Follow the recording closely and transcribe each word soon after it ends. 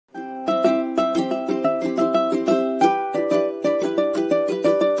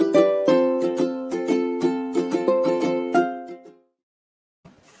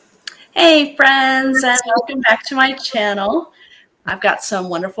Hey friends, and welcome back to my channel. I've got some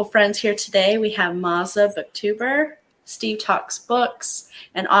wonderful friends here today. We have Maza, booktuber, Steve Talks Books,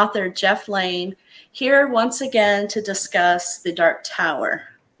 and author Jeff Lane here once again to discuss The Dark Tower.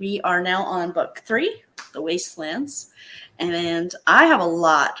 We are now on book 3, The Wastelands, and I have a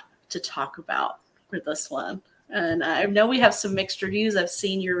lot to talk about for this one. And I know we have some mixed reviews. I've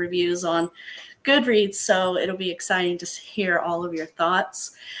seen your reviews on Goodreads, so it'll be exciting to hear all of your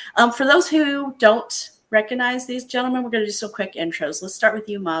thoughts. For those who don't recognize these gentlemen, we're going to do some quick intros. Let's start with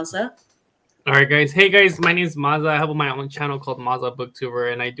you, Maza. All right, guys. Hey, guys. My name is Maza. I have my own channel called Maza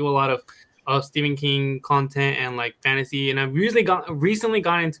Booktuber, and I do a lot of Stephen King content and like fantasy. And I've recently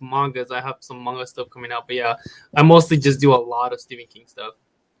gotten into mangas. I have some manga stuff coming out, but yeah, I mostly just do a lot of Stephen King stuff.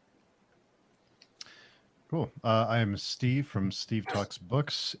 Cool. I am Steve from Steve Talks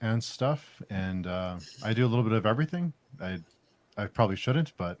Books and stuff, and I do a little bit of everything. I probably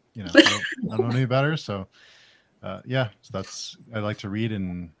shouldn't, but you know, I don't know any better. So yeah, so I like to read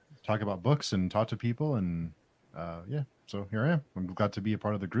and talk about books and talk to people, and yeah, so here I am. I'm glad to be a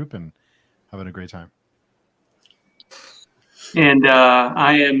part of the group and having a great time. And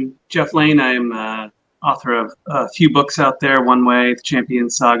I am Jeff Lane. I am author of a few books out there. One Way, The Champion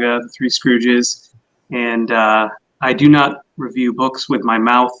Saga, The Three Scrooges. And I do not review books with my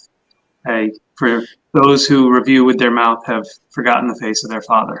mouth. For those who review with their mouth have forgotten the face of their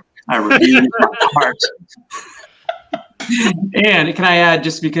father. I review with my heart. And can I add,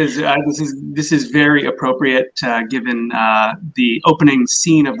 just because this is very appropriate given the opening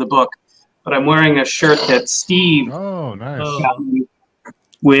scene of the book, but I'm wearing a shirt that Steve got me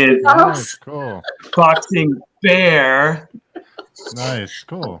with Nice, cool. Boxing Bear. Nice,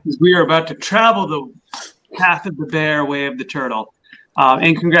 cool. We are about to travel the path of the bear, way of the turtle.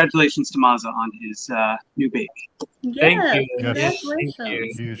 And congratulations to Maza on his new baby. Yes, Thank you. congratulations. Thank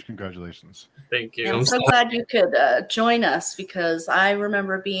you. Huge congratulations. Thank you. I'm so glad you could join us, because I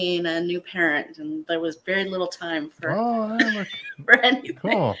remember being a new parent and there was very little time for anything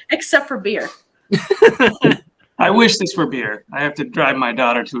cool. except for beer. I wish this were beer. I have to drive my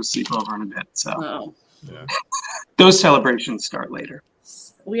daughter to a sleepover in a bit. So Yeah. those celebrations start later.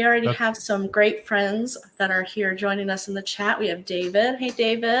 We already have some great friends that are here joining us in the chat. We have David. Hey,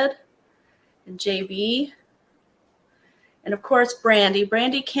 David. And JB. And, of course, Brandy.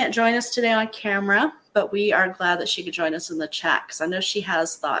 Brandy can't join us today on camera, but we are glad that she could join us in the chat, because I know she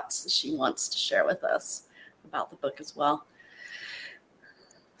has thoughts that she wants to share with us about the book as well.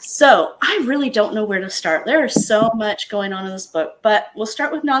 So I really don't know where to start. There is so much going on in this book, but we'll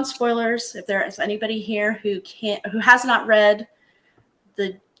start with non-spoilers. If there is anybody here who has not read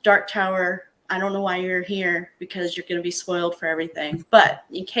The Dark Tower, I don't know why you're here, because you're going to be spoiled for everything. But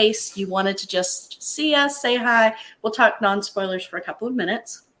in case you wanted to just see us, say hi, we'll talk non-spoilers for a couple of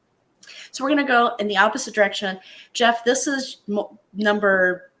minutes. So we're going to go in the opposite direction. Jeff, this is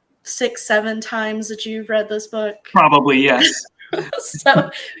number 6-7 times that you've read this book. Probably, yes.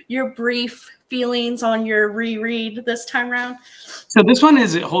 So your brief feelings on your reread this time around? So this one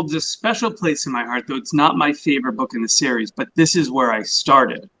it holds a special place in my heart, though it's not my favorite book in the series, but this is where I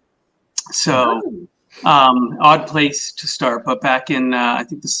started. So odd place to start, but back in I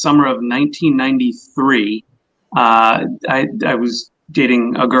think the summer of 1993, I was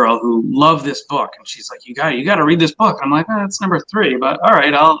dating a girl who loved this book, and she's like, you got to read this book. I'm like, that's number 3, but all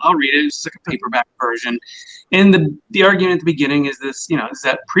right, I'll read it. It's like a paperback version. And the argument at the beginning is this, is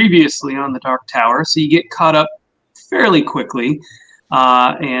that previously on The Dark Tower, so you get caught up fairly quickly.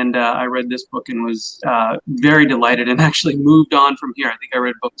 And I read this book and was very delighted, and actually moved on from here. I think I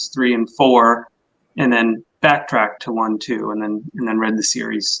read books 3 and 4, and then backtracked to 1, 2, and then read the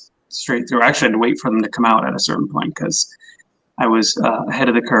series straight through. I actually had to wait for them to come out at a certain point because I was ahead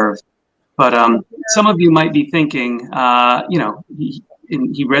of the curve. But some of you might be thinking,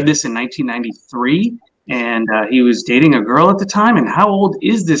 he read this in 1993, and he was dating a girl at the time. And how old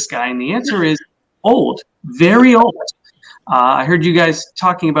is this guy? And the answer is old, very old. I heard you guys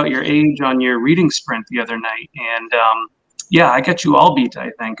talking about your age on your reading sprint the other night. And I got you all beat, I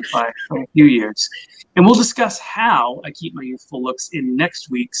think, by a few years. And we'll discuss how I keep my youthful looks in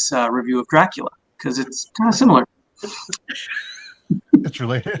next week's review of Dracula, because it's kind of similar. It's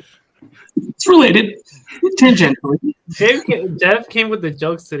related. It's related, tangentially. Jeff came with the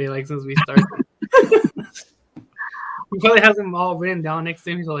jokes today, like since we started. He probably has them all written down next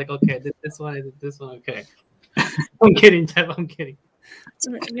to him. He's like, okay, I did this one, I did this one, okay. I'm kidding, Jeff, I'm kidding.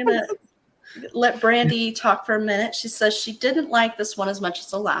 I'm going to let Brandy talk for a minute. She says she didn't like this one as much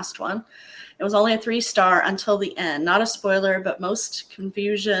as the last one. It was only a 3-star until the end. Not a spoiler, but most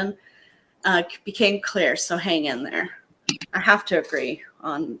confusion became clear, so hang in there. I have to agree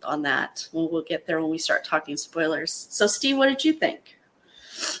on that. We'll get there when we start talking spoilers. So, Steve, what did you think?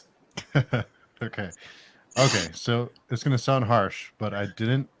 Okay. So it's going to sound harsh, but I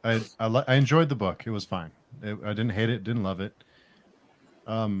didn't. I enjoyed the book. It was fine. I didn't hate it. Didn't love it.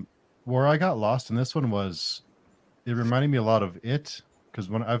 Where I got lost in this one was, it reminded me a lot of It, because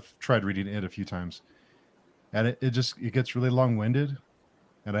when I've tried reading It a few times, and it gets really long winded,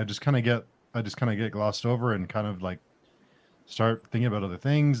 and I just kind of get glossed over and kind of like start thinking about other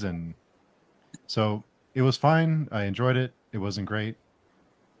things, and so it was fine. I enjoyed it. It wasn't great.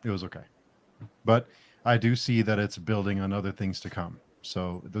 It was okay, but I do see that it's building on other things to come.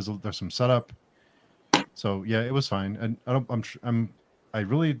 So there's some setup. So yeah, it was fine, and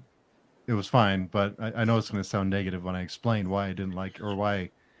it was fine. But I know it's going to sound negative when I explain why I didn't like, or why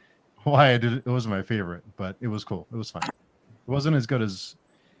I did. It wasn't my favorite, but it was cool. It was fine. It wasn't as good as,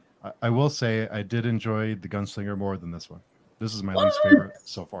 I will say, I did enjoy The Gunslinger more than this one. This is my least favorite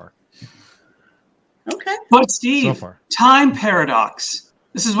so far. Okay. But Steve, So far. time paradox.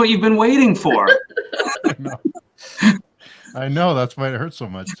 This is what you've been waiting for. I know. That's why it hurts so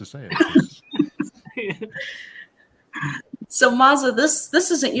much to say it. So, Mazza,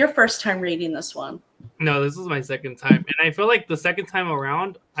 this isn't your first time reading this one. No, this is my second time, and I feel like the second time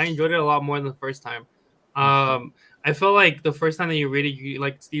around, I enjoyed it a lot more than the first time. I feel like the first time that you read it,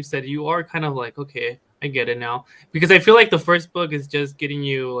 like Steve said, you are kind of like, okay, I get it now, because I feel like the first book is just getting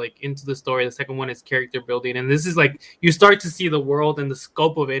you like into the story. The second one is character building, and this is like you start to see the world and the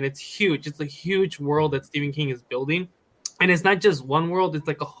scope of it. And it's huge. It's a huge world that Stephen King is building, and it's not just one world. It's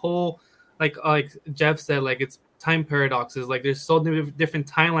like a whole, like Jeff said, like it's time paradoxes. Like there's so many different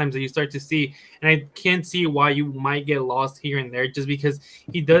timelines that you start to see, and I can't see why you might get lost here and there, just because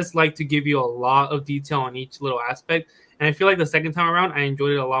he does like to give you a lot of detail on each little aspect. And I feel like the second time around, I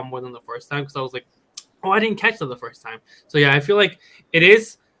enjoyed it a lot more than the first time, because I was like, oh, I didn't catch that the first time. So yeah, I feel like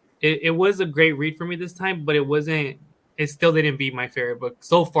it was a great read for me this time, but it still didn't beat my favorite book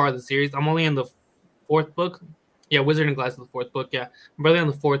so far the series. I'm only in the fourth book. Yeah, Wizard and Glass is the fourth book. Yeah, I'm barely on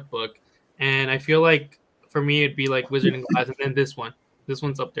the fourth book. And I feel like for me, it'd be like Wizard and Glass, and then this one. This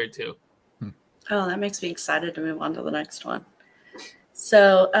one's up there too. Oh, that makes me excited to move on to the next one.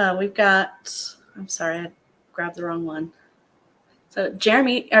 So we've got, I'm sorry, I grabbed the wrong one. So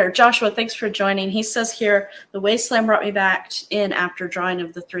Joshua, thanks for joining. He says here, the Wasteland brought me back in after drawing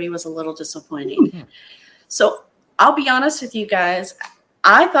of the 3 was a little disappointing. So I'll be honest with you guys.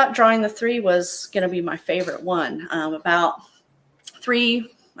 I thought drawing the 3 was going to be my favorite one. About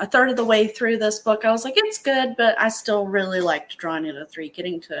a third of the way through this book, I was like, it's good, but I still really liked drawing it a 3,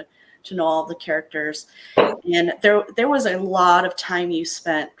 getting to know all the characters. And there was a lot of time you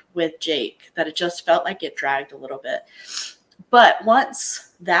spent with Jake that it just felt like it dragged a little bit. But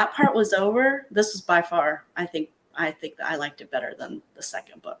once that part was over, this was by far, I think that I liked it better than the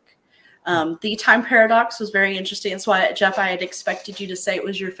second book. The time paradox was very interesting. That's why, Jeff, I had expected you to say it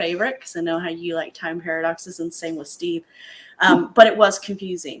was your favorite, because I know how you like time paradoxes, and same with Steve. But it was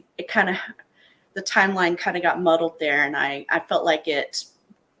confusing. The timeline kind of got muddled there, and I felt like it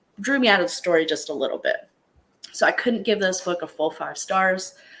drew me out of the story just a little bit. So I couldn't give this book a full 5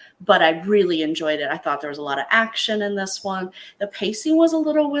 stars, but I really enjoyed it. I thought there was a lot of action in this one. The pacing was a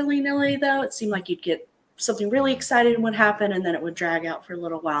little willy-nilly, though. It seemed like you'd get something really exciting would happen, and then it would drag out for a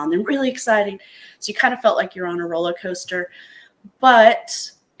little while, and then really exciting. So you kind of felt like you're on a roller coaster,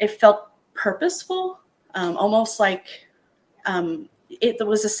 but it felt purposeful, almost like it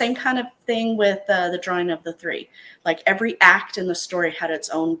was the same kind of thing with the drawing of the 3. Like every act in the story had its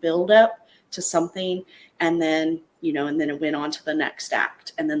own build-up to something, and then it went on to the next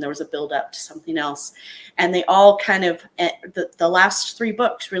act, and then there was a build-up to something else, and they all kind of the last 3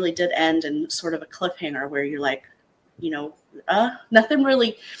 books really did end in sort of a cliffhanger where you're like, nothing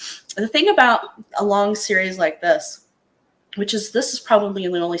really. The thing about a long series like this, this is probably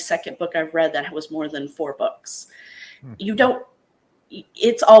the only second book I've read that was more than 4 books.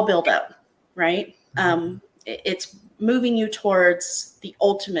 It's all build up, right? It's moving you towards the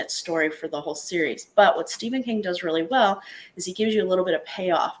ultimate story for the whole series. But what Stephen King does really well is he gives you a little bit of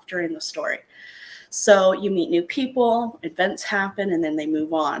payoff during the story. So you meet new people, events happen, and then they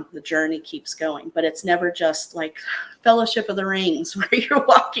move on. The journey keeps going. But it's never just like Fellowship of the Rings, where you're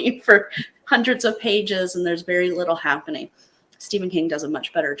walking for hundreds of pages and there's very little happening. Stephen King does a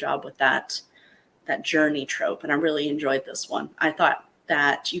much better job with that journey trope, and I really enjoyed this one. I thought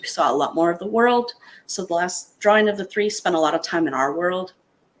that you saw a lot more of the world. So the last drawing of the 3 spent a lot of time in our world.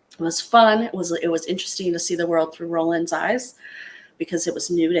 It was fun. It was interesting to see the world through Roland's eyes, because it was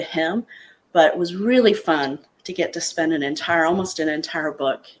new to him. But it was really fun to get to spend almost an entire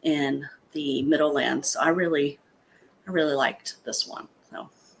book in the Middle Lands. So I really I really liked this one. So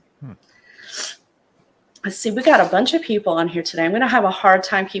let's see. We got a bunch of people on here today. I'm going to have a hard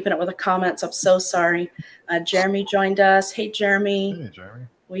time keeping up with the comments. I'm so sorry. Jeremy joined us. Hey, Jeremy. Hey, Jeremy.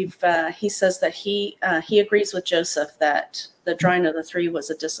 He says that he agrees with Joseph that the drawing of the three was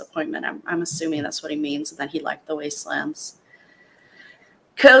a disappointment. I'm assuming that's what he means, and that he liked the Wastelands.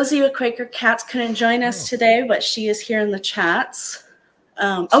 Cozy with Quaker Cats couldn't join us today, but she is here in the chats.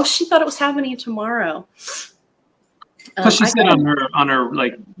 She thought it was happening tomorrow. Plus, she said on her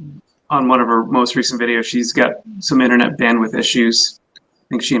like on one of her most recent videos, she's got some internet bandwidth issues. I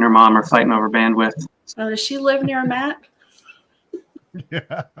think she and her mom are fighting over bandwidth. Oh, does she live near Matt?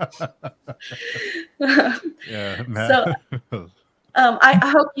 Yeah. Yeah, Matt. So, I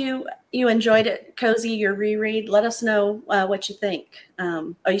hope you enjoyed it, Cozy, your reread. Let us know what you think.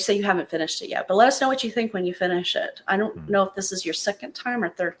 You say you haven't finished it yet, but let us know what you think when you finish it. I don't know if this is your second time or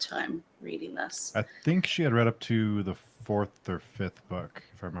third time reading this. I think she had read up to the 4th or 5th book,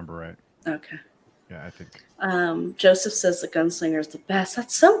 if I remember right. Okay. Yeah, I think. Joseph says the Gunslinger is the best.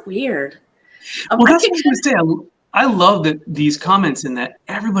 That's so weird. Well, that's what I was going to say. I love that these comments in that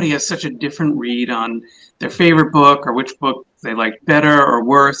everybody has such a different read on their favorite book or which book they like better or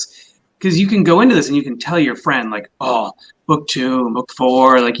worse. Because you can go into this and you can tell your friend, like, oh, book 2 and book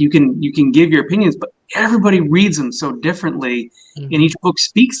 4. Like you can give your opinions, but everybody reads them so differently, and each book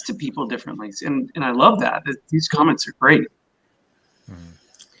speaks to people differently. And I love that these comments are great.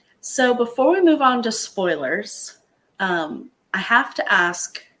 So before we move on to spoilers, I have to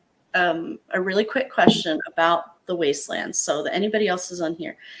ask a really quick question about the Wastelands, so that anybody else is on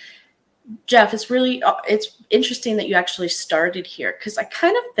here. Jeff, it's interesting that you actually started here, because I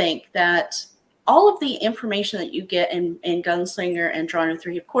kind of think that all of the information that you get in Gunslinger and Drawing of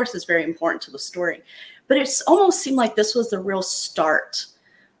Three, of course, is very important to the story, but it's almost seemed like this was the real start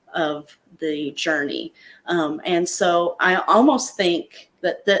of the journey, and so I almost think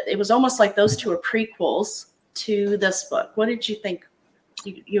that it was almost like those two are prequels to this book. What did you think?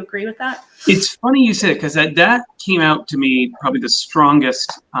 You agree with that? It's funny you said it, because that came out to me probably the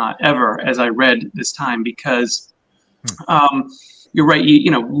strongest ever as I read this time, because you're right.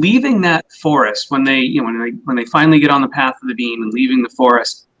 Leaving that forest when they finally get on the path of the beam and leaving the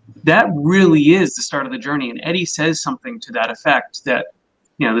forest, that really is the start of the journey. And Eddie says something to that effect, that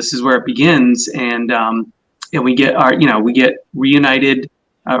this is where it begins, and we get reunited.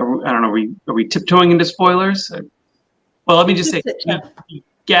 I don't know. Are we tiptoeing into spoilers? Well, let me just say, we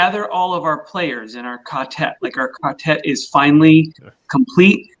gather all of our players in our quartet. Like, our quartet is finally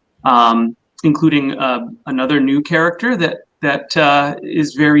complete, including another new character that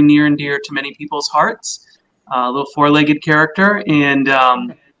is very near and dear to many people's hearts, a little four-legged character, and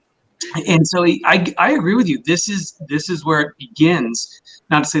so I agree with you. This is where it begins.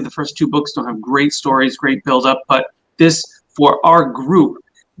 Not to say the first two books don't have great stories, great build-up, but this, for our group,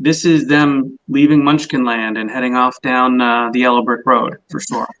 this is them leaving Munchkinland and heading off down the Yellow Brick Road, for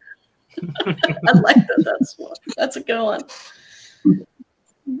sure. I like that. That's a good one.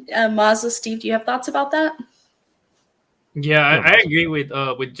 Mazza, Steve, do you have thoughts about that? Yeah, I agree with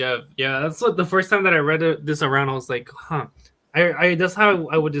Jeff. Yeah, that's the first time that I read this around. I was like, huh. I that's how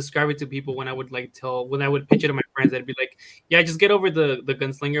I would describe it to people when I would when I would pitch it to my friends. I'd be like, yeah, just get over the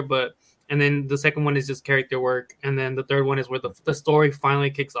Gunslinger, and then the second one is just character work, and then the third one is where the story finally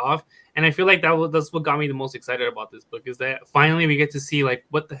kicks off. And I feel like that's what got me the most excited about this book, is that finally we get to see like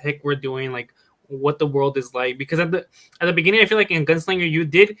what the heck we're doing, like what the world is like. Because at the beginning, I feel like in Gunslinger you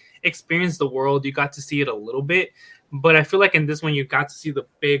did experience the world, you got to see it a little bit, but I feel like in this one you got to see the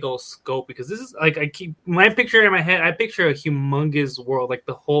big old scope, because this is like when I picture it in my head, I picture a humongous world, like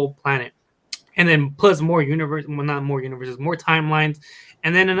the whole planet, and then plus more universe, well, not more universes, more timelines.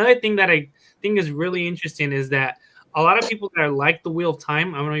 And then another thing that I think is really interesting is that a lot of people that are like the Wheel of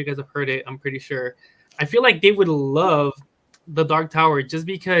Time, I don't know if you guys have heard it, I'm pretty sure, I feel like they would love the Dark Tower, just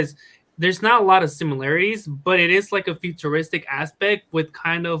because there's not a lot of similarities, but it is like a futuristic aspect with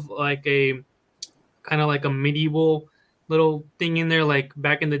kind of like a medieval little thing in there, like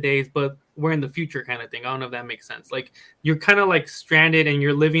back in the days, but we're in the future kind of thing. I don't know if that makes sense. Like you're kind of like stranded and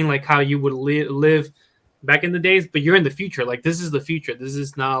you're living like how you would live back in the days, but you're in the future. Like this is the future. This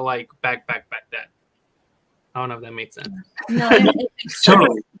is not like back then. I don't know if that makes sense. No,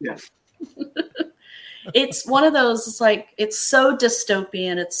 Totally. Yeah. It's one of those. It's like it's so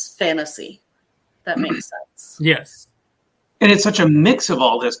dystopian. It's fantasy. That makes sense. Yes. And it's such a mix of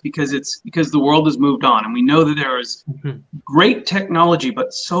all this, because the world has moved on, and we know that there is great technology,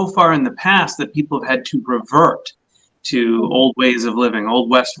 but so far in the past that people have had to revert to old ways of living,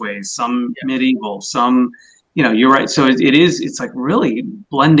 old West ways, some medieval, some, you're right. So it's like really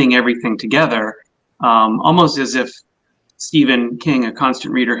blending everything together, almost as if Stephen King, a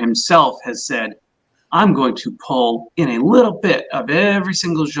constant reader himself, has said, I'm going to pull in a little bit of every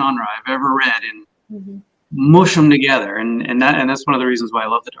single genre I've ever read and mush them together. And that's one of the reasons why I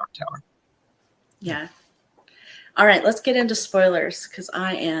love The Dark Tower. Yeah. All right, let's get into spoilers because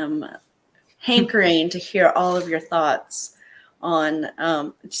I am hankering to hear all of your thoughts on.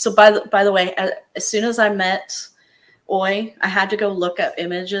 So by the way, as soon as I met Oy, I had to go look up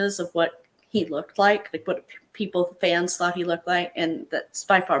images of what he looked like what fans thought he looked like, and that's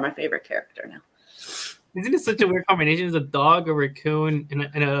by far my favorite character now. Isn't it such a weird combination? It's a dog, a raccoon,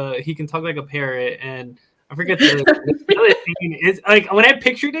 and he can talk like a parrot. And I forget the other thing. It's like when I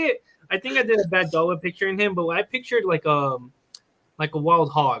pictured it, I think I did a bad job of picturing him, but I pictured like a wild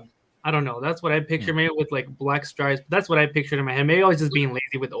hog. I don't know. That's what I pictured, maybe with like black stripes. That's what I pictured in my head. Maybe I was just being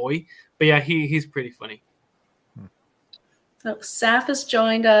lazy with Oy, but yeah, he's pretty funny. So Saf has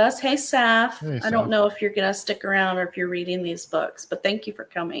joined us. Hey, Saf. Hey, I don't Saf. know if you're going to stick around or if you're reading these books, but thank you for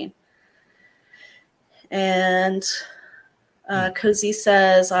coming. And Cozy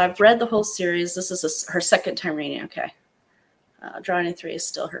says, I've read the whole series. This is her second time reading. Okay. Drawing 3 is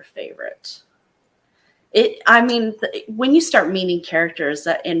still her favorite. When you start meeting characters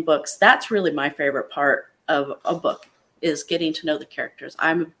that in books, that's really my favorite part of a book is getting to know the characters.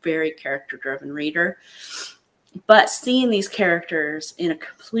 I'm a very character-driven reader. But seeing these characters in a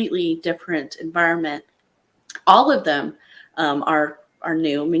completely different environment, all of them are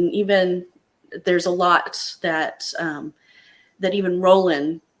new. I mean, even there's a lot that even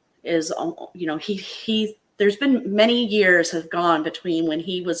Roland is, he there's been many years have gone between when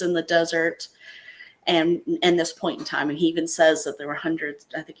he was in the desert and this point in time. And he even says that there were hundreds,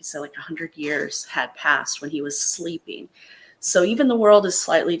 I think he said like 100 years had passed when he was sleeping. So even the world is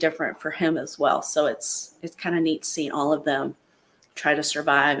slightly different for him as well. So it's kind of neat seeing all of them try to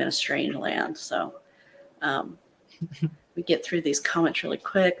survive in a strange land. So we get through these comments really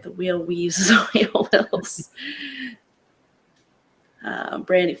quick. The wheel weaves the wheel wills.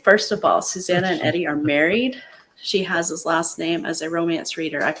 Brandy, first of all, Susanna and Eddie are married. She has his last name. As a romance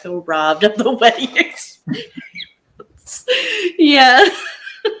reader, I feel robbed of the wedding experience. Yeah,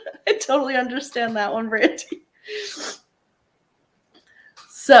 I totally understand that one, Brandy.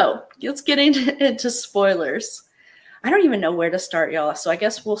 So let's get into spoilers. I don't even know where to start, y'all. So I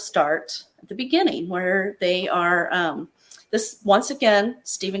guess we'll start at the beginning where they are. This once again,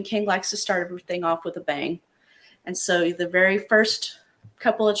 Stephen King likes to start everything off with a bang. And so the very first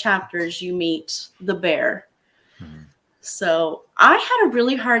couple of chapters, you meet the bear. Mm-hmm. So I had a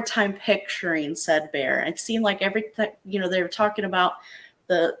really hard time picturing said bear. It seemed like everything, they were talking about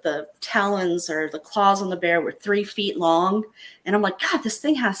the talons or the claws on the bear were 3 feet long. And I'm like, God, this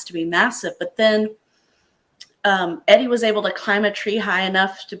thing has to be massive. But then Eddie was able to climb a tree high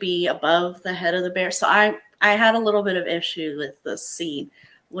enough to be above the head of the bear. So I had a little bit of issue with the scene.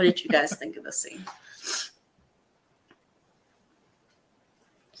 What did you guys think of the scene?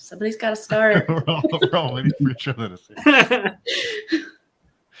 Somebody's got to start. We're all waiting for each other to see.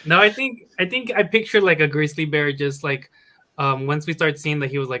 No, I think I pictured like a grizzly bear, just like once we start seeing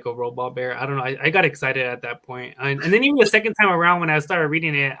that he was like a robot bear. I don't know. I got excited at that point. And then even the second time around when I started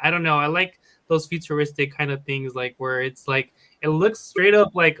reading it, I don't know. I like those futuristic kind of things, like where it's like it looks straight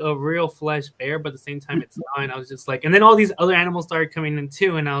up like a real flesh bear, but at the same time it's not. And I was just like, and then all these other animals started coming in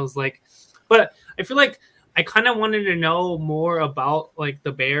too, and I was like, but I feel like I kind of wanted to know more about like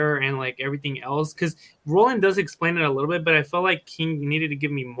the bear and like everything else, because Roland does explain it a little bit, but I felt like King needed to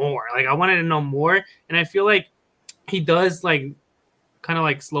give me more. Like I wanted to know more, and I feel like he does like kind of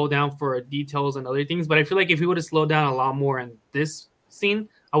like slow down for details and other things, but I feel like if he would have slowed down a lot more in this scene,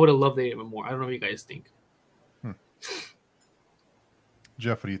 I would have loved it even more. I don't know what you guys think.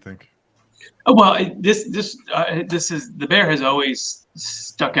 Jeff, what do you think? Oh, well, this is the bear has always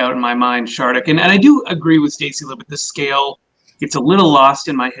stuck out in my mind, Shardik, and I do agree with Stacey a little bit. The scale gets a little lost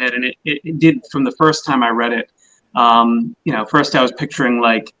in my head, and it did from the first time I read it. First I was picturing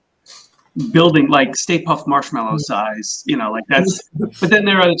like building like Stay Puft Marshmallow size, like that's. But then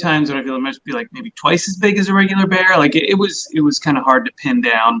there are other times when I feel it must be like maybe twice as big as a regular bear. Like it was kind of hard to pin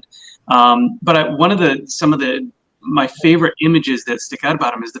down. But some of my favorite images that stick out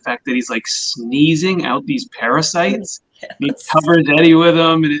about him is the fact that he's like sneezing out these parasites. Yes. He covers Eddie with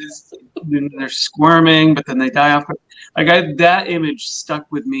them, and they're squirming, but then they die off. That image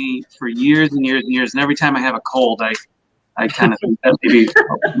stuck with me for years and years and years. And every time I have a cold, I kind of think that maybe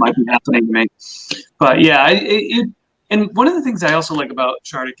might be happening to me. But yeah, and one of the things I also like about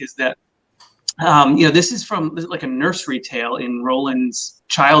Shardik is that this is from like a nursery tale in Roland's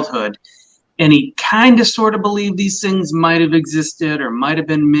childhood. And he kind of sort of believed these things might have existed or might have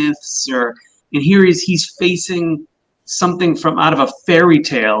been myths, and here he's facing something from out of a fairy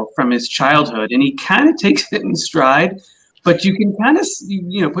tale from his childhood, and he kind of takes it in stride. But you can kind of,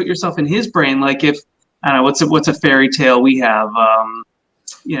 put yourself in his brain. Like if, I don't know, what's a fairy tale we have?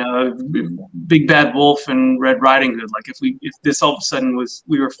 Big Bad Wolf and Red Riding Hood. Like if this all of a sudden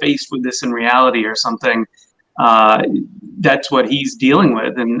we were faced with this in reality or something, that's what he's dealing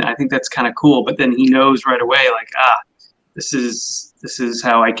with. And I think that's kind of cool. But then he knows right away, like, this is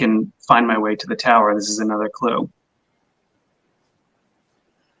how I can find my way to the tower. This is another clue.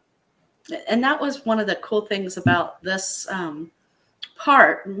 And that was one of the cool things about this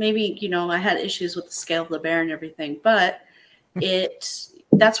part. Maybe, I had issues with the scale of the bear and everything, but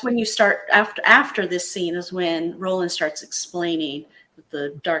that's when you start, after this scene is when Roland starts explaining that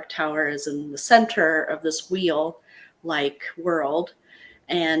the Dark Tower is in the center of this wheel-like world,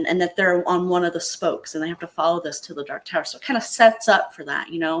 and that they're on one of the spokes and they have to follow this to the Dark Tower. So it kind of sets up for that,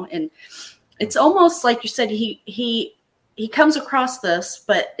 and it's almost like you said, he comes across this,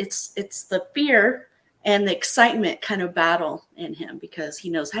 but it's the fear and the excitement kind of battle in him, because he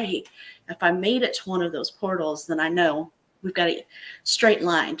knows, hey, if I made it to one of those portals, then I know we've got a straight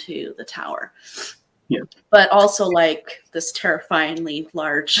line to the tower. Yeah. But also like this terrifyingly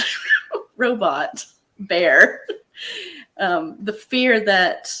large robot bear. The fear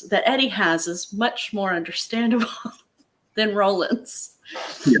that Eddie has is much more understandable than Roland's.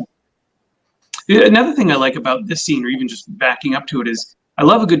 Yeah. Another thing I like about this scene, or even just backing up to it, is I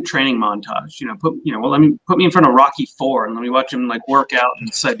love a good training montage. Put me in front of Rocky IV and let me watch him like work out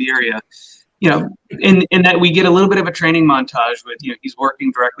in Siberia. In that we get a little bit of a training montage with, he's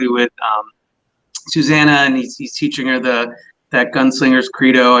working directly with Susanna, and he's teaching her that gunslinger's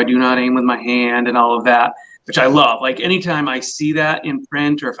credo, I do not aim with my hand, and all of that, which I love. Like anytime I see that in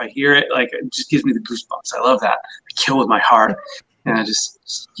print or if I hear it, like it just gives me the goosebumps. I love that. I kill with my heart. And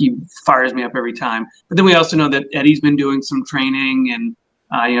he fires me up every time. But then we also know that Eddie's been doing some training, and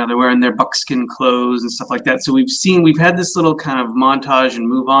they're wearing their buckskin clothes and stuff like that. So we've had this little kind of montage and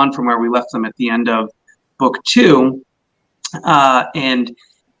move on from where we left them at the end of book 2, and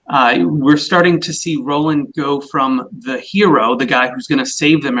we're starting to see Roland go from the hero, the guy who's going to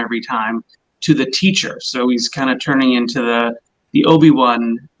save them every time, to the teacher. So he's kind of turning into the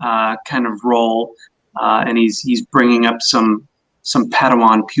Obi-Wan kind of role, and he's bringing up some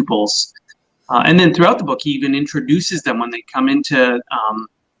Padawan pupils. And then throughout the book, he even introduces them when they come into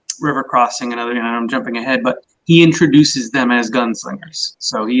River Crossing. I'm jumping ahead, but he introduces them as gunslingers.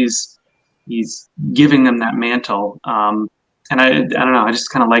 So he's giving them that mantle. And I don't know. I just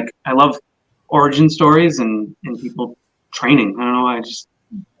kind of I love origin stories and people training. I don't know why. It just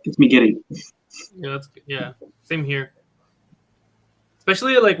gets me giddy. Yeah, same here.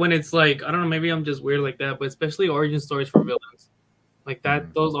 Especially like when it's like, I don't know, maybe I'm just weird like that, but especially origin stories for villains. Like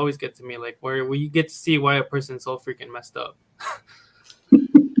that, those always get to me. Like where you get to see why a person's so freaking messed up.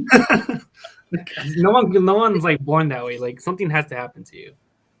 No one's like born that way. Like something has to happen to you.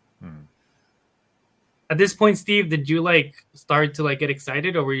 At this point, Steve, did you like start to like get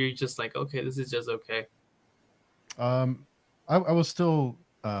excited, or were you just like, okay, this is just okay? I was still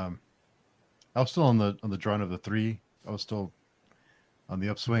on the drawing of the 3. I was still on the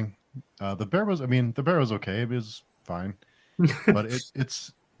upswing. The bear was okay. It was fine. But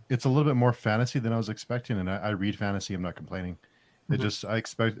it's a little bit more fantasy than I was expecting, and I read fantasy. I'm not complaining.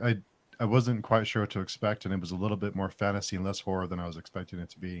 I wasn't quite sure what to expect, and it was a little bit more fantasy and less horror than I was expecting it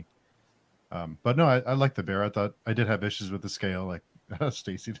to be. But no, I like the bear. I thought I did have issues with the scale, like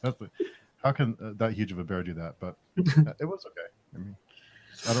Stacy does. How can that huge of a bear do that? But it was okay. I mean,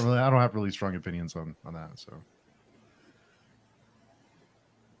 I don't have really strong opinions on that. So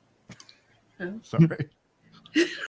sorry.